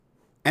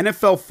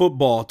NFL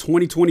football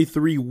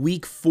 2023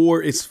 week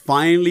 4 is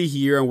finally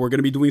here, and we're going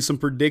to be doing some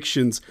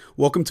predictions.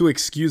 Welcome to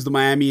Excuse the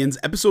Miamians,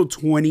 episode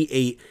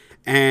 28.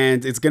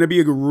 And it's going to be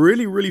a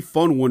really, really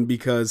fun one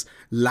because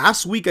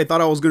last week I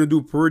thought I was going to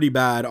do pretty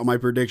bad on my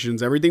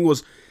predictions. Everything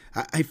was,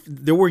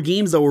 there were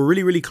games that were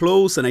really, really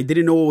close and I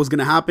didn't know what was going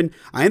to happen.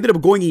 I ended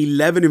up going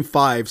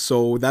 11-5,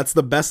 so that's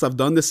the best I've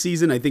done this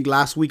season. I think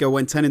last week I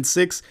went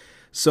 10-6.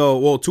 So,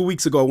 well, 2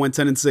 weeks ago I went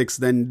 10-6.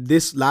 Then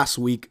this last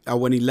week I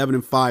went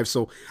 11-5.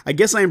 So I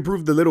guess I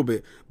improved a little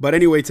bit. But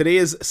anyway, today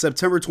is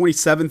September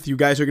 27th. You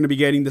guys are going to be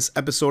getting this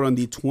episode on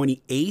the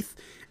 28th.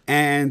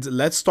 And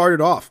let's start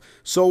it off.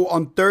 So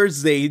on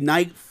Thursday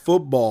night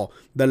football,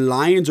 the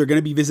Lions are going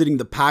to be visiting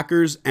the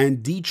Packers,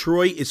 and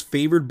Detroit is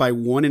favored by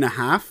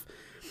 1.5.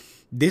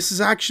 This is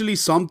actually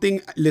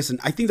something. Listen,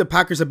 I think the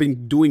Packers have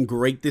been doing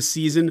great this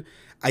season.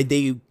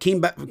 They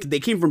came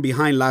from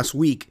behind last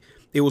week.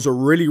 It was a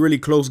really, really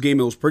close game.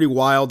 It was pretty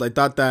wild. I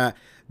thought that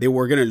they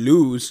were going to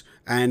lose.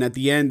 And at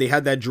the end, they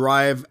had that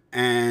drive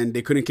and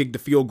they couldn't kick the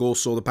field goal.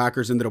 So the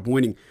Packers ended up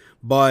winning.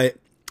 But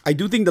I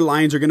do think the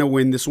Lions are going to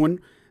win this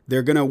one.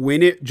 They're going to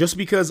win it just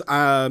because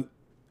I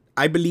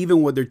believe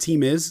in what their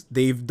team is.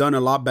 They've done a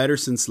lot better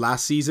since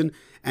last season.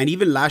 And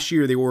even last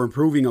year, they were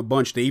improving a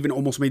bunch. They even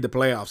almost made the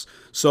playoffs.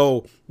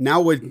 So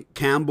now with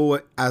Campbell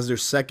as their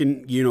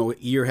second,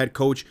 year head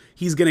coach,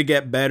 he's going to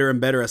get better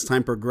and better as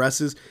time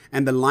progresses.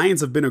 And the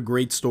Lions have been a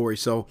great story.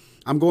 So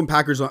I'm going not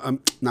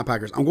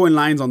Packers. I'm going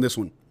Lions on this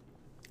one.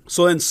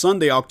 So then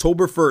Sunday,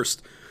 October 1st.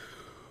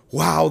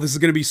 Wow, this is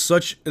going to be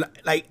such,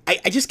 I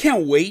just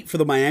can't wait for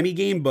the Miami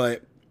game,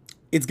 but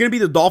it's going to be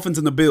the Dolphins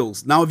and the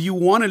Bills. Now, if you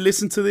want to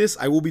listen to this,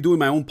 I will be doing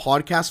my own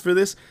podcast for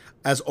this.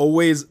 As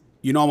always,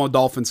 I'm a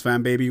Dolphins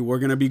fan, baby. We're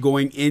going to be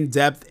going in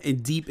depth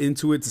and deep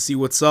into it to see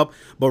what's up.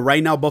 But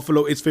right now,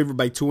 Buffalo is favored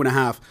by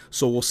 2.5,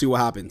 so we'll see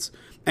what happens.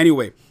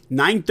 Anyway,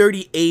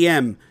 9:30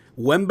 a.m.,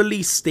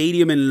 Wembley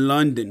Stadium in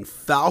London,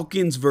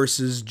 Falcons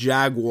versus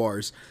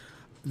Jaguars.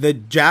 The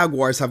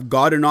Jaguars have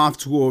gotten off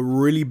to a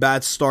really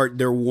bad start.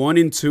 They're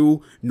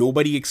 1-2.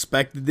 Nobody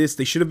expected this.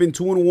 They should have been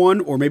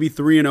 2-1 or maybe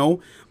 3-0.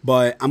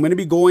 But I'm going to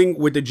be going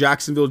with the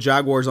Jacksonville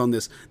Jaguars on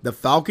this. The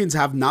Falcons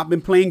have not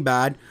been playing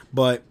bad,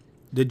 but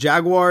the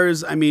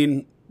Jaguars,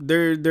 they're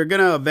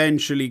going to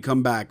eventually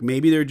come back.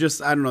 Maybe they're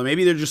just,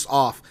 maybe they're just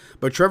off.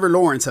 But Trevor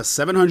Lawrence has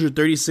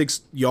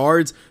 736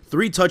 yards,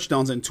 3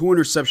 touchdowns, and 2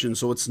 interceptions.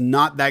 So it's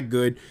not that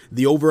good.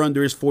 The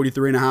over-under is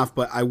 43.5,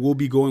 but I will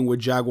be going with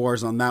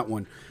Jaguars on that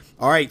one.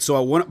 All right,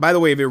 so by the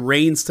way, if it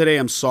rains today,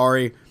 I'm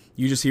sorry.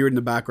 You just hear it in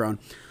the background.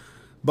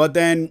 But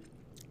then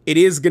it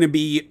is going to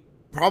be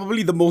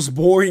probably the most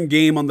boring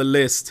game on the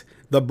list.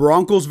 The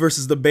Broncos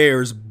versus the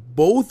Bears.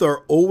 Both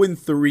are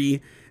 0-3.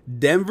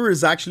 Denver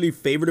is actually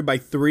favored by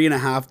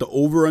 3.5. The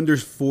over-under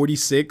is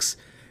 46.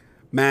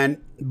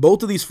 Man,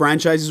 both of these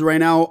franchises right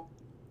now,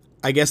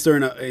 I guess they're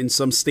in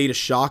some state of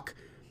shock.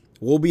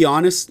 We'll be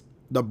honest.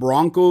 The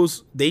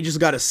Broncos, they just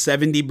got a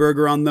 70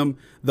 burger on them.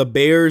 The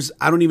Bears,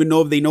 I don't even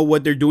know if they know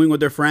what they're doing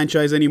with their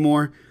franchise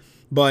anymore.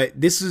 But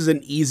this is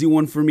an easy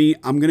one for me.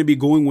 I'm going to be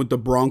going with the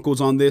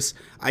Broncos on this.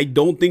 I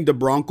don't think the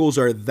Broncos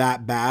are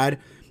that bad.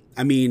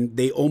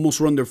 They almost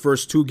won their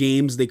first 2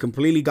 games. They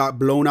completely got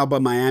blown out by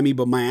Miami.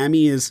 But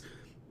Miami is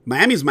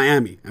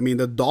Miami.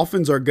 The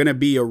Dolphins are going to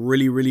be a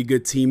really, really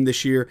good team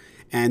this year.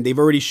 And they've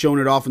already shown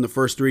it off in the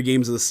first 3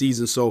 games of the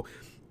season. So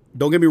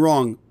don't get me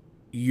wrong.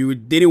 You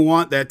didn't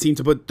want that team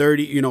to put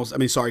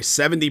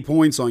 70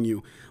 points on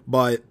you.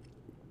 But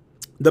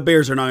the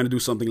Bears are not going to do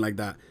something like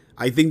that.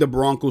 I think the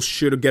Broncos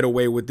should get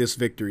away with this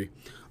victory.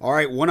 All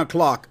right, 1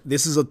 o'clock.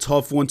 This is a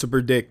tough one to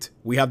predict.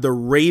 We have the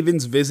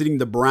Ravens visiting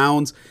the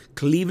Browns.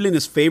 Cleveland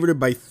is favored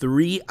by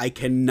 3. I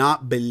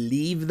cannot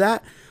believe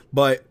that.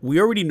 But we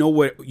already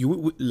know if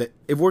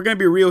we're going to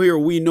be real here,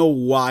 we know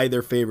why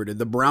they're favored.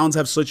 The Browns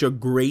have such a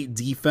great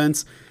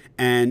defense.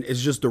 And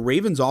it's just the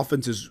Ravens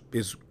offense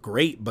is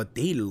great, but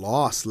they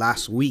lost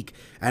last week.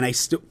 And I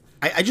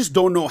just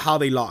don't know how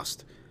they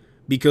lost.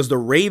 Because the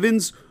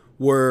Ravens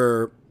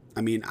were,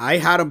 I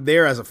had them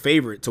there as a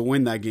favorite to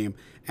win that game.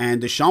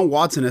 And Deshaun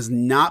Watson has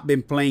not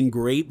been playing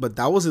great, but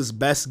that was his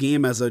best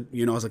game as a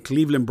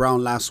Cleveland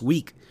Brown last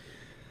week.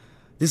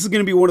 This is going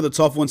to be one of the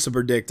tough ones to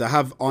predict. I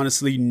have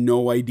honestly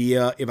no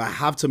idea. If I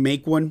have to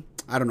make one,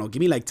 I don't know.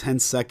 Give me like 10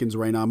 seconds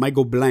right now. I might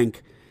go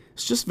blank.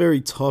 It's just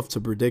very tough to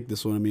predict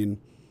this one.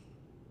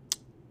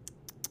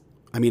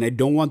 I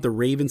don't want the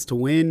Ravens to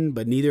win,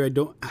 but neither I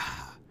don't.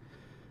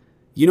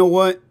 You know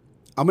what?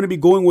 I'm going to be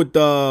going with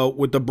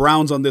the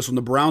Browns on this one.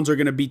 The Browns are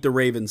going to beat the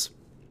Ravens.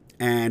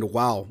 And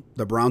wow,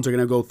 the Browns are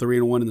going to go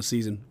 3-1 in the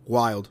season.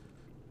 Wild.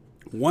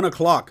 1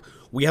 o'clock.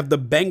 We have the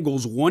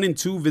Bengals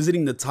 1-2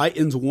 visiting the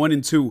Titans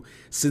 1-2.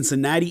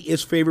 Cincinnati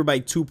is favored by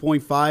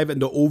 2.5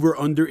 and the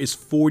over-under is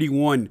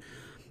 41.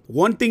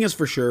 One thing is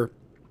for sure,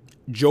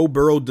 Joe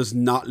Burrow does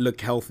not look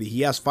healthy.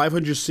 He has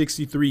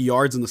 563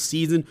 yards in the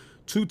season,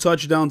 2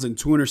 touchdowns and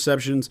 2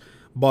 interceptions.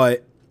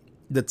 But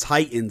the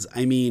Titans,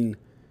 man,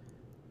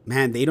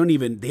 they don't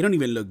even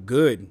look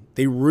good.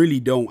 They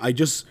really don't.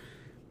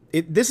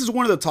 this is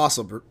one of the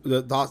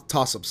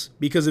toss-ups,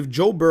 because if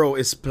Joe Burrow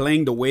is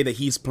playing the way that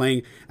he's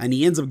playing and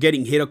he ends up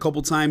getting hit a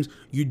couple times,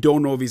 you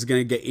don't know if he's going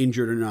to get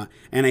injured or not.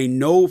 And I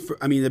know,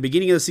 the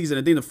beginning of the season,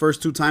 I think the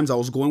first 2 times I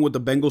was going with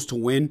the Bengals to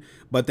win,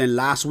 but then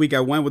last week I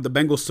went with the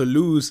Bengals to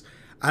lose.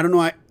 I don't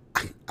know.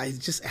 I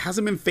just, it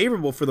hasn't been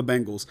favorable for the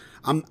Bengals.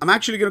 I'm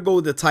actually going to go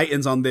with the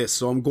Titans on this.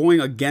 So I'm going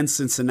against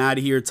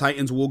Cincinnati here.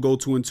 Titans will go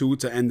 2-2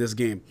 to end this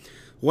game.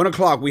 1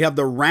 o'clock, we have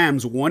the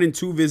Rams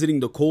 1-2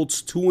 visiting the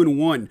Colts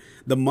 2-1.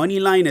 The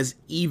money line is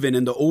even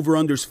and the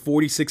over-under is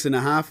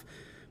 46.5.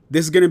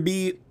 This is going to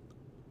be,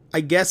 I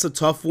guess, a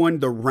tough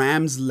one. The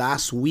Rams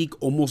last week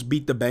almost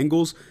beat the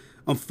Bengals.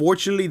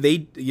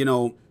 Unfortunately,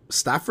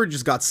 Stafford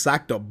just got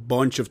sacked a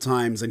bunch of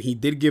times, and he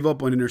did give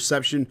up an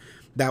interception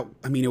that,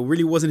 it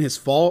really wasn't his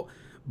fault,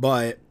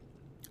 but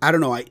I don't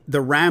know.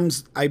 The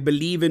Rams, I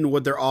believe in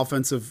what their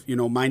offensive,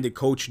 minded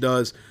coach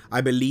does.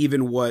 I believe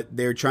in what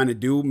they're trying to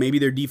do. Maybe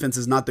their defense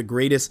is not the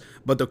greatest,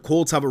 but the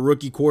Colts have a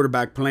rookie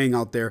quarterback playing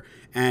out there.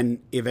 And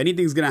if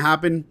anything's going to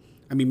happen,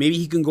 maybe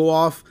he can go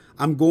off.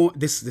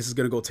 This is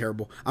going to go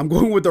terrible. I'm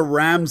going with the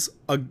Rams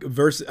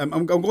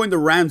I'm going the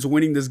Rams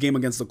winning this game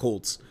against the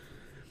Colts.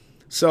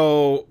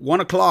 So 1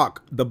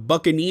 o'clock, the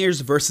Buccaneers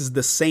versus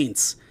the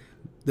Saints.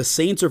 The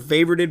Saints are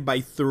favored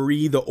by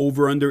 3. The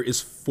over-under is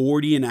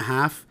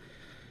 40.5.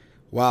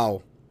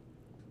 Wow.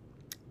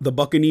 The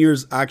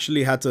Buccaneers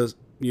actually had to,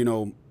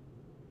 to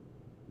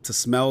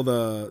smell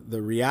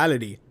the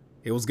reality.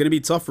 It was going to be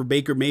tough for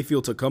Baker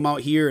Mayfield to come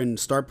out here and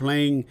start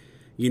playing,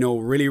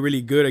 really,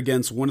 really good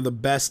against one of the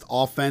best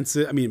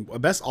offenses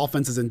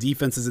and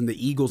defenses in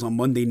the Eagles on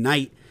Monday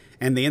night.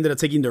 And they ended up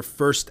taking their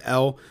first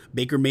L.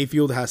 Baker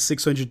Mayfield has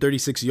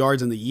 636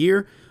 yards in the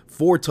year,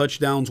 4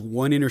 touchdowns,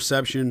 1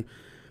 interception.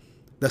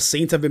 The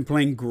Saints have been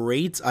playing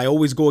great. I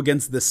always go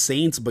against the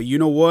Saints, but you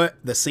know what?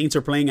 The Saints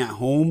are playing at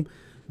home.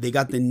 They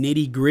got the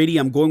nitty-gritty.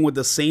 I'm going with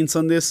the Saints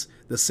on this.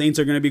 The Saints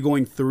are going to be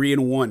going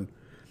 3-1.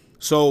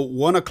 So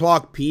 1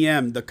 o'clock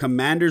p.m., the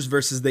Commanders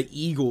versus the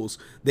Eagles.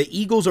 The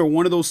Eagles are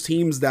one of those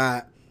teams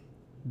that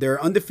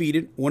they're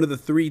undefeated, one of the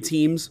 3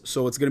 teams.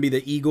 So it's going to be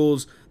the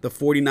Eagles, the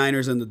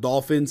 49ers, and the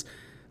Dolphins.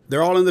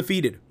 They're all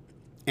undefeated.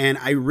 And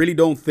I really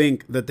don't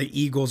think that the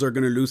Eagles are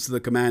going to lose to the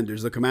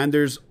Commanders. The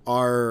Commanders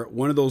are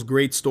one of those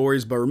great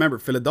stories. But remember,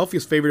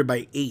 Philadelphia's favored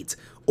by 8.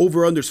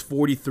 Over-under's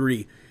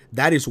 43.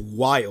 That is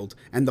wild.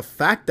 And the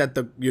fact that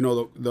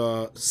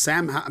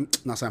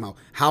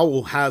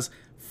Howell has,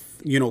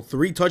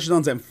 3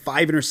 touchdowns and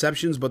 5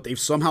 interceptions, but they're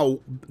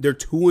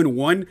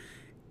 2-1.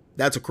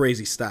 That's a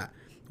crazy stat.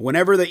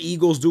 Whenever the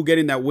Eagles do get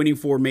in that winning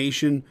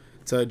formation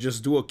to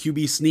just do a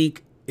QB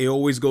sneak, it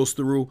always goes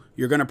through.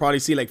 You're going to probably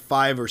see like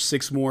 5 or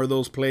 6 more of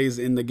those plays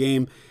in the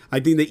game. I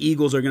think the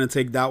Eagles are going to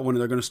take that one,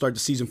 and they're going to start the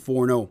season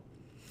 4-0.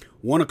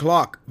 1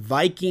 o'clock,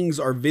 Vikings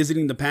are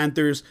visiting the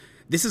Panthers.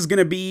 This is going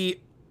to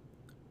be,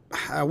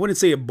 I wouldn't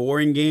say a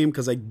boring game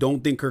because I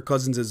don't think Kirk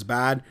Cousins is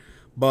bad,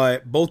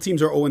 but both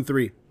teams are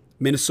 0-3.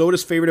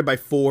 Minnesota's favored by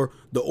 4.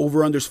 The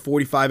over-under's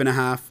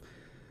 45.5.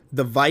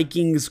 The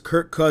Vikings,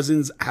 Kirk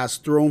Cousins has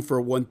thrown for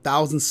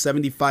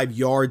 1,075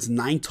 yards,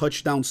 9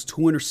 touchdowns, 2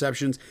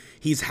 interceptions.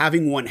 He's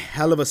having one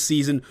hell of a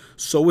season.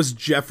 So is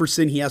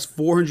Jefferson. He has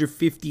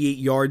 458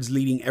 yards,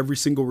 leading every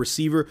single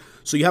receiver.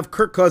 So you have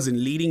Kirk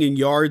Cousins leading in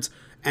yards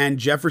and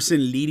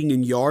Jefferson leading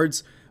in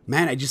yards.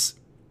 Man,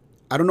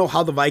 I don't know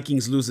how the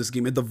Vikings lose this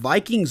game. If the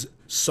Vikings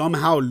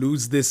somehow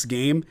lose this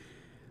game,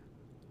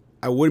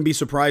 I wouldn't be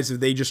surprised if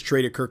they just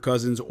traded Kirk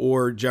Cousins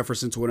or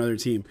Jefferson to another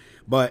team.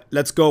 But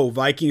let's go.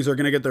 Vikings are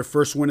going to get their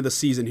first win of the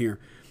season here.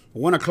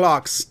 1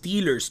 o'clock,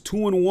 Steelers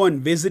 2-1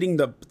 visiting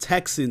the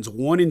Texans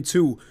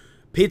 1-2.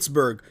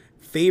 Pittsburgh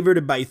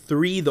favored by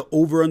 3. The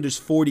over-under's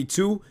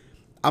 42.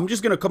 I'm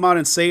just going to come out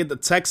and say the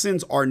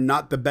Texans are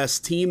not the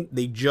best team.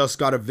 They just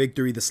got a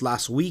victory this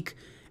last week.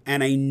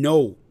 And I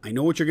know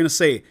what you're going to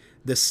say.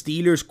 The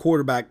Steelers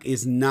quarterback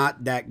is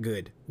not that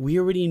good. We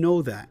already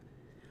know that.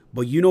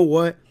 But you know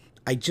what?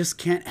 I just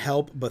can't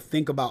help but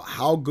think about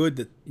how good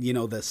the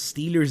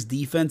Steelers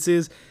defense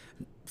is.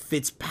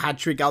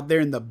 Fitzpatrick out there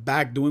in the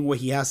back doing what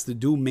he has to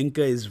do.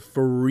 Minka is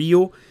for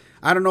real.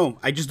 I don't know.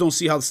 I just don't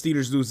see how the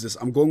Steelers lose this.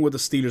 I'm going with the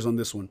Steelers on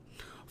this one.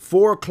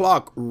 4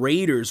 o'clock,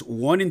 Raiders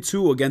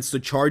 1-2 against the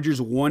Chargers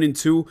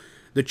 1-2.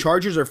 The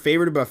Chargers are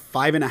favored by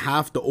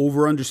 5.5. The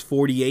over-under's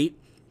 48.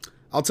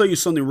 I'll tell you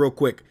something real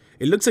quick.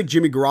 It looks like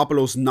Jimmy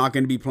Garoppolo's not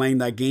going to be playing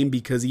that game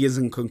because he is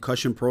in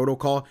concussion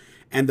protocol.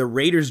 And the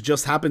Raiders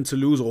just happened to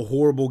lose a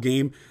horrible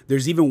game.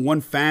 There's even one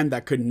fan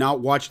that could not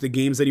watch the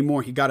games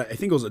anymore. He got I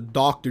think it was a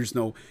doctor's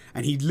note.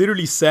 And he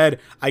literally said,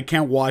 I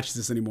can't watch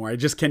this anymore. I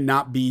just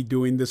cannot be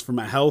doing this for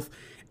my health.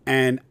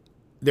 And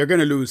they're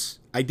going to lose.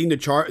 I think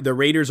the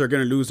Raiders are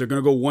going to lose. They're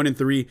going to go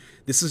 1-3.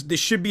 This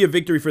should be a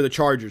victory for the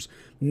Chargers.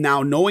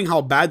 Now, knowing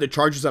how bad the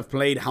Chargers have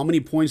played, how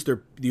many points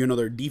their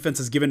defense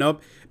has given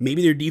up,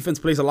 maybe their defense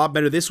plays a lot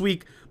better this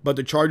week, but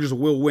the Chargers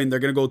will win. They're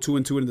going to go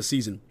 2-2 in the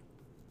season.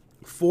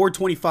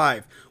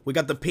 4:25. We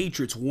got the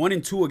Patriots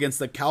 1-2 against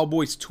the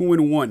Cowboys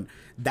 2-1.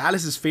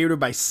 Dallas is favored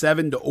by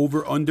 7. The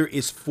over/under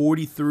is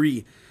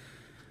 43.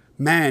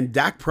 Man,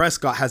 Dak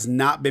Prescott has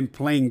not been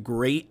playing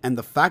great, and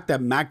the fact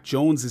that Mac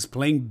Jones is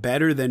playing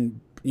better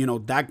than,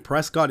 Dak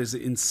Prescott is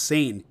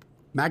insane.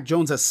 Mac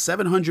Jones has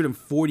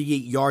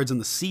 748 yards in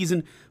the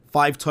season,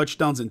 5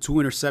 touchdowns and 2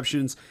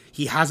 interceptions.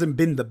 He hasn't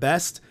been the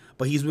best,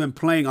 but he's been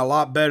playing a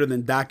lot better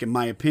than Dak in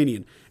my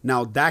opinion.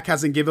 Now, Dak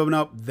hasn't given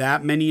up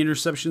that many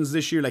interceptions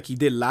this year like he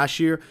did last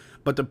year,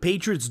 but the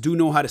Patriots do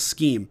know how to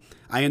scheme.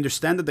 I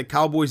understand that the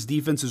Cowboys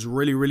defense is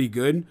really, really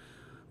good,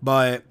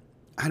 but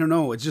I don't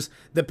know. It's just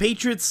the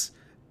Patriots,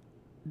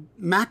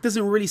 Mac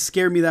doesn't really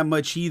scare me that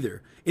much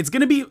either. It's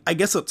going to be, I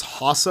guess, a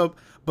toss-up,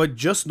 but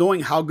just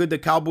knowing how good the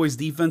Cowboys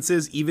defense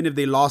is, even if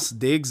they lost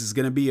Diggs, is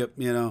going to be,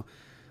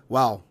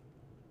 wow.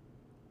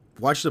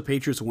 Watch the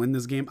Patriots win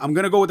this game. I'm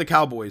going to go with the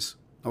Cowboys.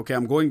 Okay,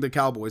 I'm going with the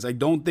Cowboys. I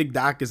don't think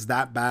Dak is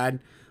that bad,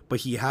 but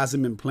he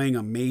hasn't been playing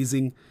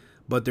amazing.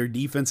 But their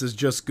defense is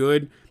just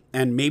good.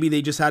 And maybe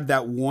they just had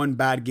that one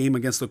bad game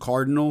against the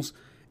Cardinals,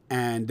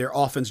 and their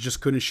offense just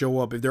couldn't show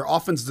up. If their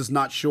offense does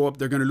not show up,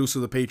 they're going to lose to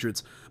the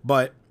Patriots.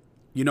 But,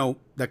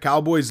 the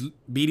Cowboys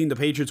beating the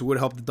Patriots would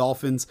help the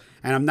Dolphins.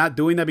 And I'm not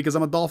doing that because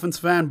I'm a Dolphins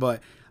fan,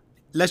 but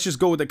let's just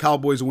go with the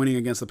Cowboys winning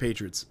against the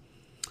Patriots.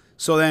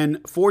 So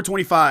then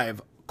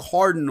 425,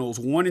 Cardinals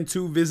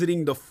 1-2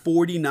 visiting the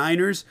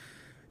 49ers.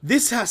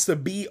 This has to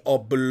be a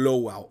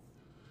blowout.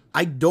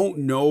 I don't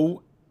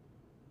know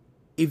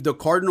if the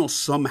Cardinals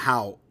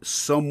somehow,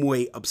 some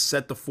way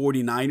upset the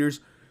 49ers.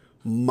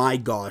 My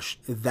gosh,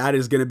 that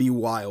is going to be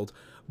wild.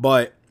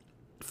 But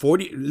the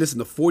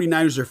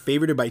 49ers are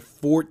favored by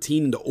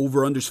 14 and the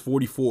over-under's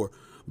 44.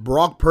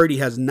 Brock Purdy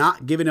has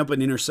not given up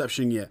an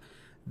interception yet.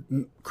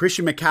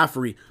 Christian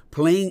McCaffrey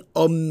playing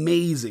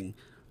amazing.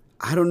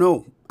 I don't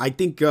know. I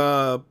think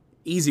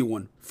easy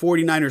one.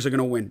 49ers are going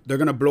to win. They're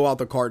going to blow out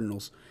the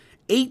Cardinals.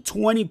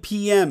 8:20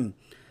 p.m.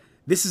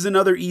 This is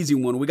another easy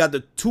one. We got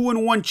the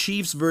 2-1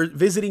 Chiefs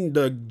visiting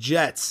the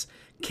Jets.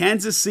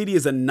 Kansas City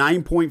is a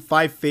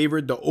 9.5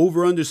 favorite. The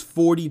over-under is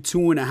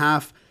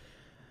 42.5.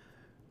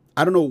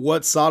 I don't know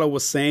what Salah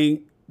was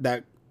saying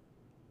that,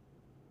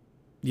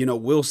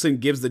 Wilson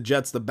gives the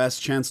Jets the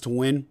best chance to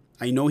win.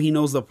 I know he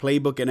knows the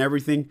playbook and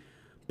everything,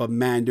 but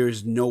man,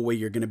 there's no way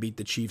you're going to beat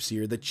the Chiefs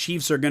here. The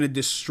Chiefs are going to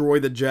destroy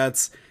the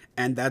Jets,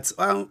 and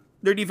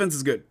their defense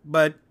is good,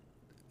 but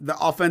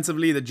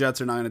offensively, the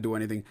Jets are not going to do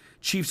anything.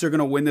 Chiefs are going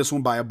to win this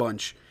one by a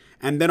bunch.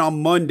 And then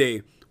on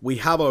Monday, we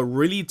have a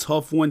really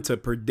tough one to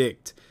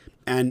predict.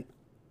 And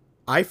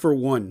I, for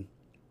one,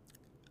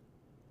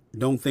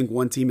 don't think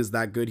one team is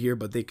that good here,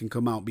 but they can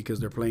come out because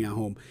they're playing at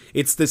home.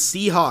 It's the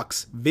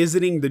Seahawks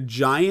visiting the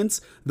Giants.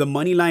 The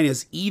money line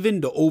is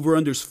even. The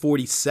over-under is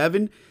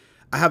 47.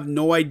 I have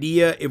no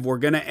idea if we're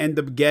going to end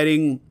up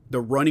getting the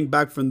running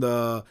back from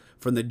the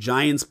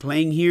Giants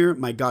playing here.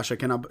 My gosh,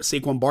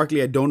 Saquon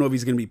Barkley, I don't know if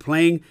he's going to be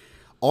playing.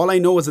 All I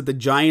know is that the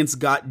Giants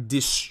got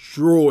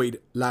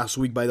destroyed last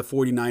week by the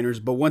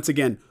 49ers. But once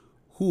again,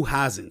 who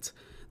hasn't?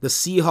 The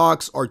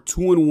Seahawks are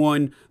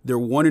 2-1. They're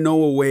 1-0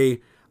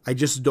 away. I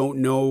just don't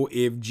know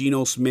if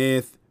Geno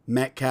Smith,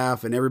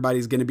 Metcalf, and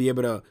everybody's going to be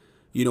able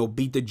to,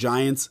 beat the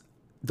Giants.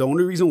 The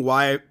only reason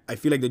why I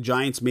feel like the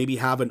Giants maybe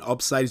have an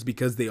upside is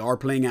because they are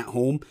playing at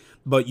home.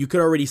 But you could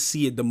already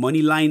see it. The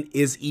money line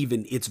is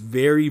even. It's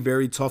very,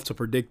 very tough to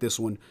predict this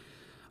one.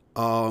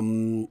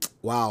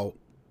 Wow.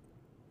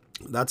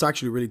 That's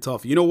actually really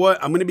tough. You know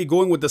what? I'm going to be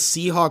going with the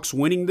Seahawks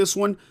winning this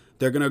one.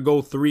 They're going to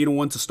go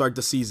 3-1 to start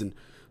the season.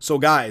 So,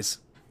 guys,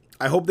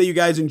 I hope that you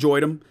guys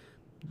enjoyed them.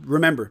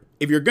 Remember,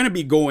 if you're going to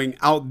be going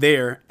out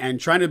there and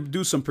trying to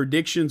do some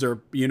predictions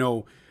or,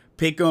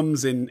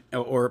 PICKEM'S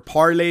or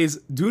parlays,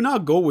 do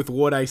not go with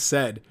what I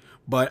said.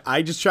 But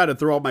I just try to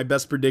throw out my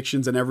best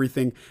predictions and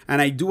everything.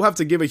 And I do have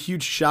to give a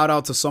huge shout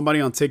out to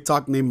somebody on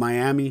TikTok named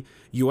Miami.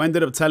 You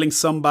ended up telling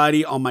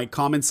somebody on my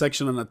comment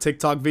section on a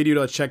TikTok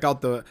video to check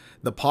out the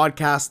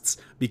podcasts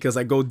because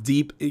I go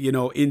deep,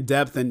 in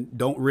depth and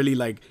don't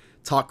really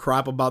talk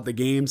crap about the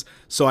games.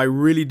 So I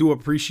really do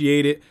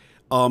appreciate it.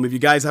 If you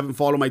guys haven't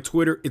followed my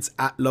Twitter, it's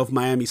at Love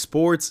Miami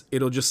Sports.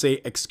 It'll just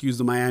say Excuse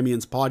the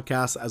Miamians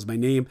Podcast as my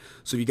name.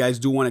 So if you guys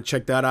do want to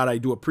check that out, I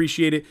do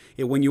appreciate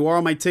it. When you are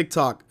on my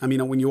TikTok,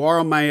 when you are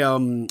on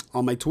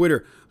my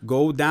Twitter,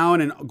 go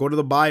down and go to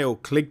the bio,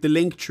 click the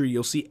link tree.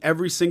 You'll see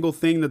every single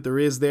thing that there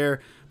is there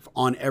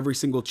on every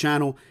single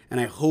channel. And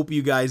I hope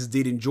you guys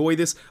did enjoy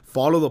this.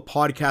 Follow the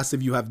podcast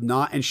if you have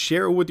not, and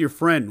share it with your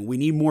friend. We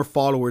need more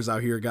followers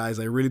out here, guys.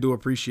 I really do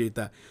appreciate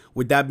that.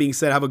 With that being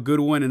said, have a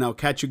good one, and I'll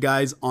catch you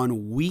guys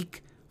on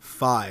week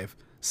 5.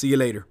 See you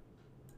later.